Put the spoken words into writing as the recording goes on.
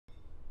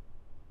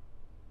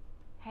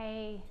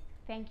Hey,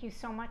 thank you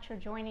so much for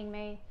joining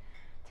me.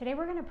 Today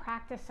we're going to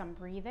practice some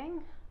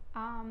breathing.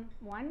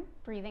 One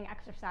breathing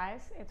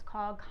exercise. It's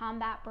called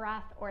combat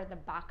breath or the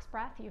box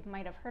breath. You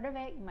might have heard of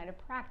it, you might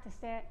have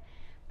practiced it,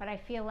 but I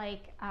feel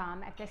like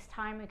at this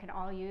time we can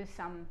all use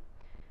some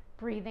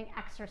breathing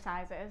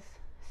exercises.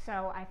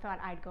 So I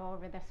thought I'd go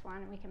over this one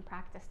and we can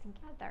practice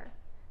together.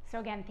 So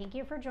again, thank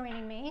you for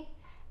joining me,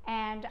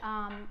 and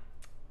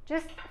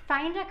just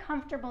find a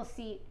comfortable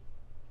seat.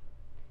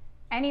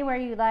 Anywhere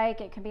you like.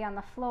 It could be on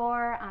the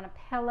floor, on a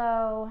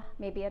pillow,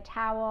 maybe a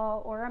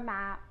towel or a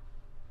mat.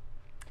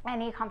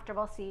 Any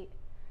comfortable seat.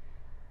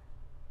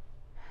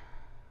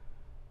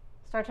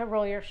 Start to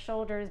roll your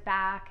shoulders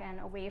back and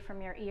away from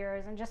your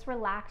ears and just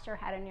relax your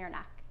head and your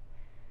neck.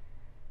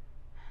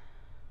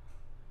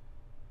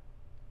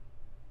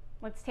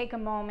 Let's take a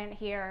moment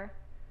here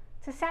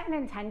to set an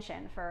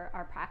intention for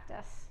our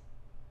practice.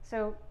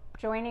 So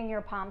joining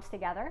your palms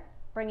together,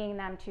 bringing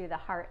them to the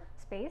heart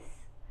space.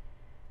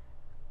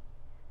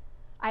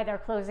 Either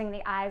closing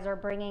the eyes or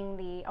bringing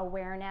the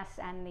awareness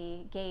and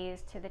the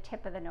gaze to the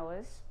tip of the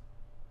nose.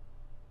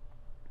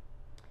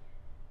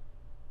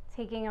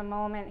 Taking a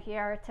moment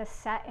here to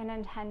set an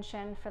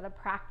intention for the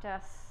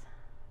practice.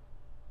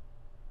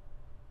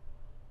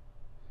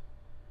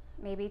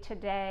 Maybe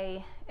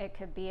today it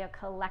could be a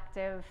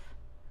collective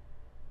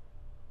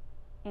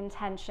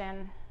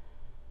intention,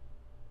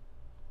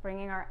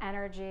 bringing our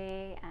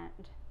energy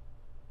and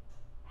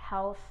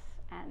health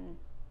and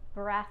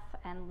breath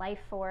and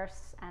life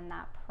force and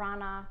that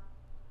prana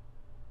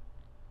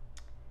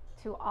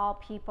to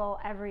all people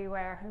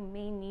everywhere who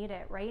may need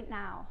it right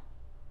now.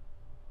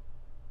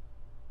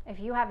 If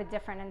you have a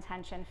different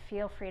intention,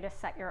 feel free to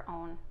set your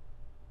own.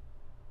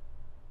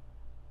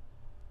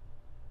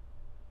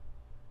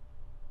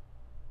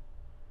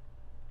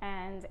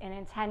 And an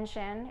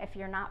intention, if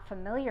you're not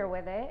familiar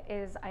with it,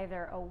 is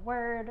either a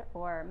word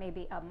or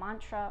maybe a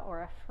mantra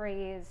or a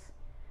phrase,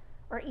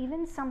 or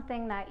even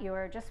something that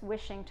you're just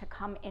wishing to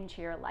come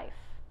into your life.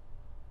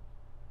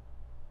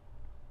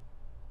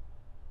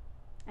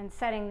 And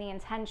setting the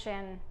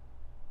intention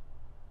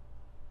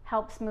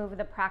helps move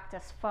the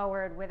practice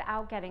forward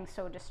without getting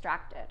so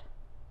distracted.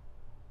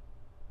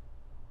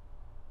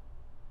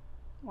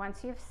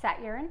 Once you've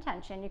set your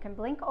intention, you can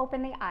blink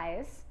open the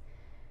eyes.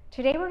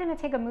 Today we're going to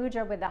take a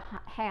mudra with the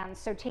hands.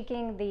 So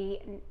taking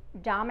the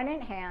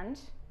dominant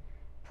hand,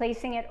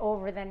 placing it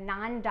over the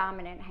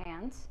non-dominant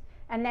hand,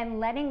 and then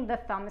letting the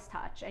thumbs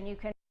touch. And you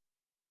can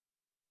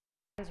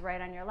hands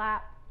right on your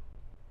lap.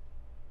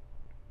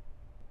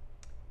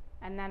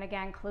 And then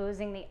again,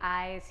 closing the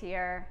eyes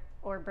here,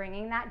 or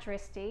bringing that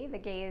drishti, the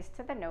gaze,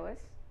 to the nose.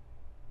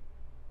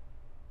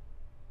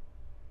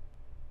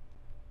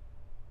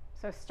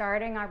 So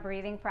starting our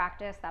breathing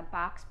practice, that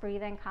box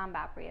breathing,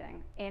 combat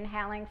breathing.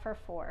 Inhaling for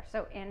 4.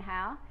 So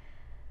inhale,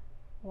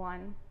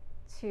 1,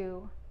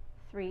 2,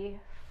 3,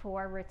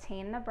 4.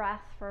 Retain the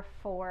breath for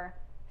 4,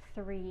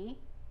 3,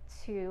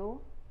 2,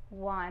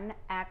 1.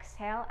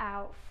 Exhale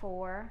out,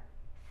 4,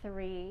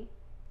 3,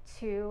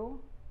 2,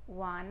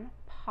 1.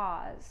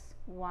 Pause,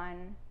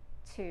 1,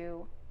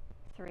 2,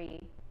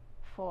 3,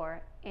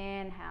 4.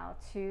 Inhale,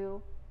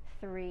 2,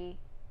 3,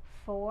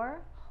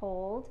 4.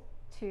 Hold,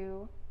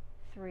 2,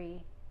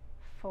 3,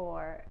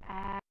 4.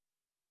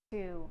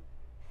 2,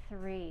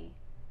 3,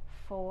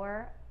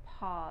 4.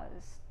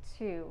 Pause,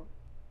 2,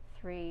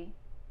 3,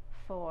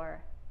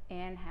 4.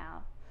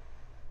 Inhale,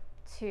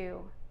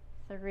 2,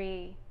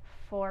 3,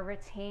 4.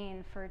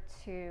 Retain for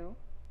 2,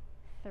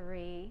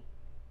 3,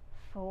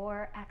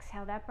 4.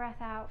 Exhale that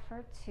breath out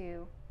for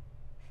 2,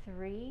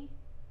 3,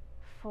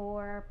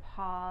 4.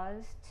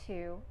 Pause,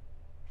 2,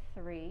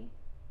 3,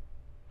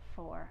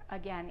 4.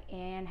 Again,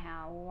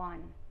 inhale,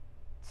 1,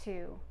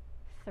 2,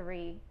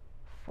 3,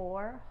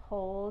 4.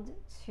 Hold,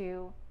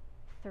 2,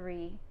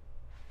 3,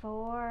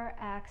 4.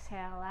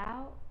 Exhale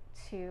out,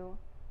 2,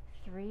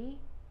 3,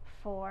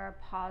 4.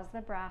 Pause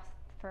the breath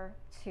for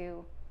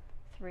 2,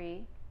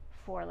 3,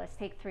 4. Let's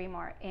take 3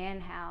 more.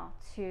 Inhale,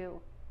 2,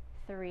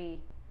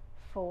 3,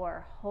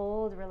 4.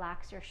 Hold,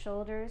 relax your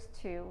shoulders,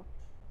 2,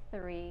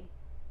 3,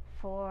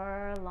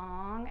 4.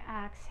 Long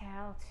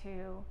exhale,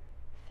 2,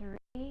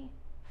 3,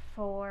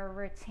 4.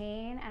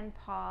 Retain and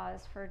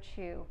pause for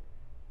 2,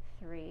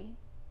 3,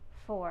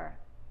 4.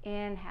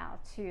 Inhale,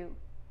 2,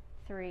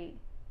 3,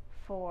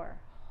 4.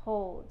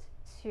 Hold,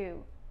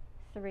 2,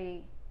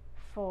 3,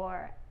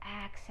 4.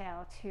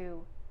 Exhale,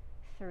 2,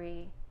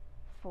 3,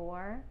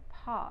 4.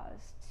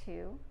 Pause,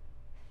 2,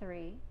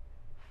 3,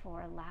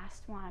 4.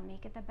 Last one,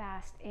 make it the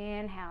best.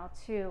 Inhale,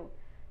 2,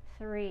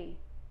 3,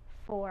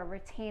 4.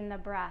 Retain the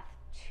breath,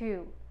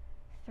 2,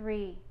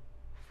 3,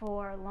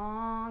 4.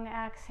 Long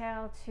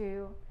exhale,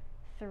 2,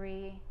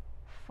 3,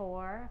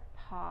 4.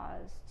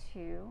 Pause,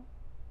 2,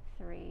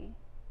 3,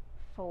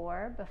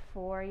 4.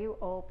 Before you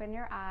open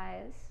your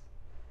eyes,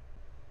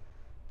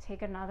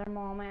 take another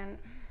moment.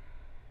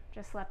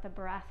 Just let the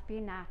breath be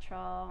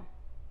natural.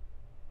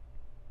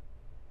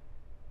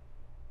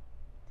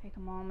 Take a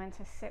moment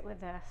to sit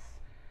with this.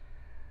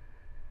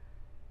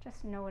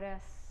 Just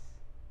notice.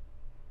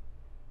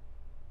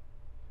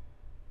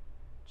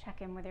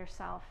 Check in with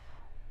yourself.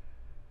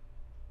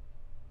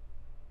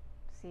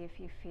 See if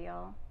you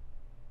feel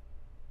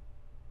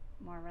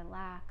more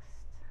relaxed,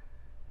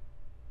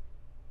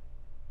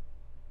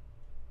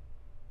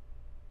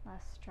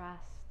 less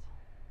stressed,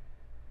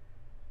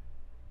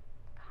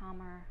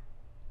 calmer.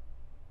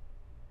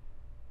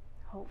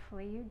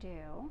 Hopefully you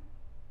do.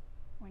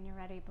 When you're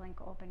ready, blink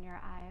open your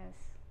eyes.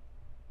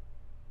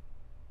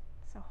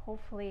 So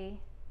hopefully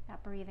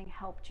that breathing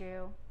helped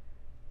you.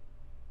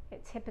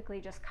 It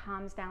typically just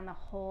calms down the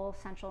whole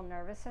central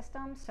nervous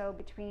system. So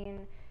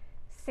between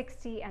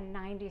 60 and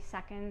 90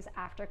 seconds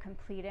after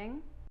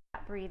completing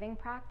that breathing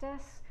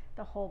practice,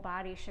 the whole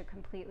body should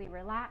completely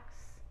relax.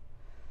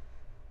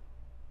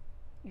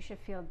 You should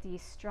feel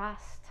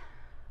de-stressed,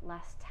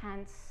 less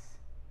tense,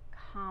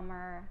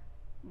 calmer,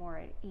 more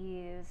at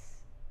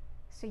ease.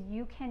 So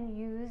you can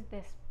use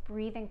this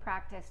breathing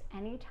practice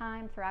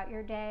anytime throughout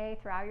your day,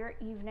 throughout your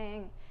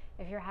evening.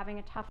 If you're having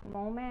a tough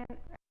moment,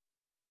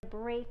 a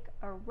break,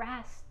 a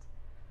rest,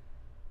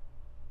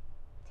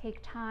 take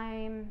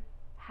time,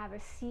 have a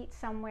seat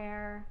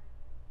somewhere,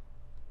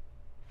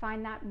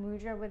 find that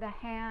mudra with the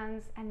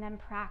hands, and then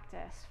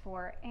practice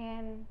for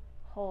in,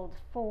 hold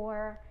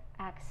 4,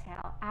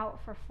 exhale out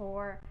for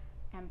 4,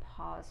 and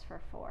pause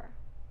for 4.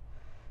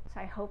 So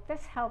I hope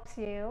this helps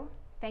you.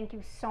 Thank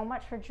you so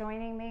much for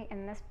joining me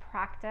in this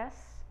practice.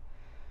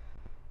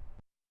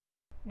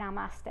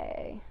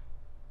 Namaste.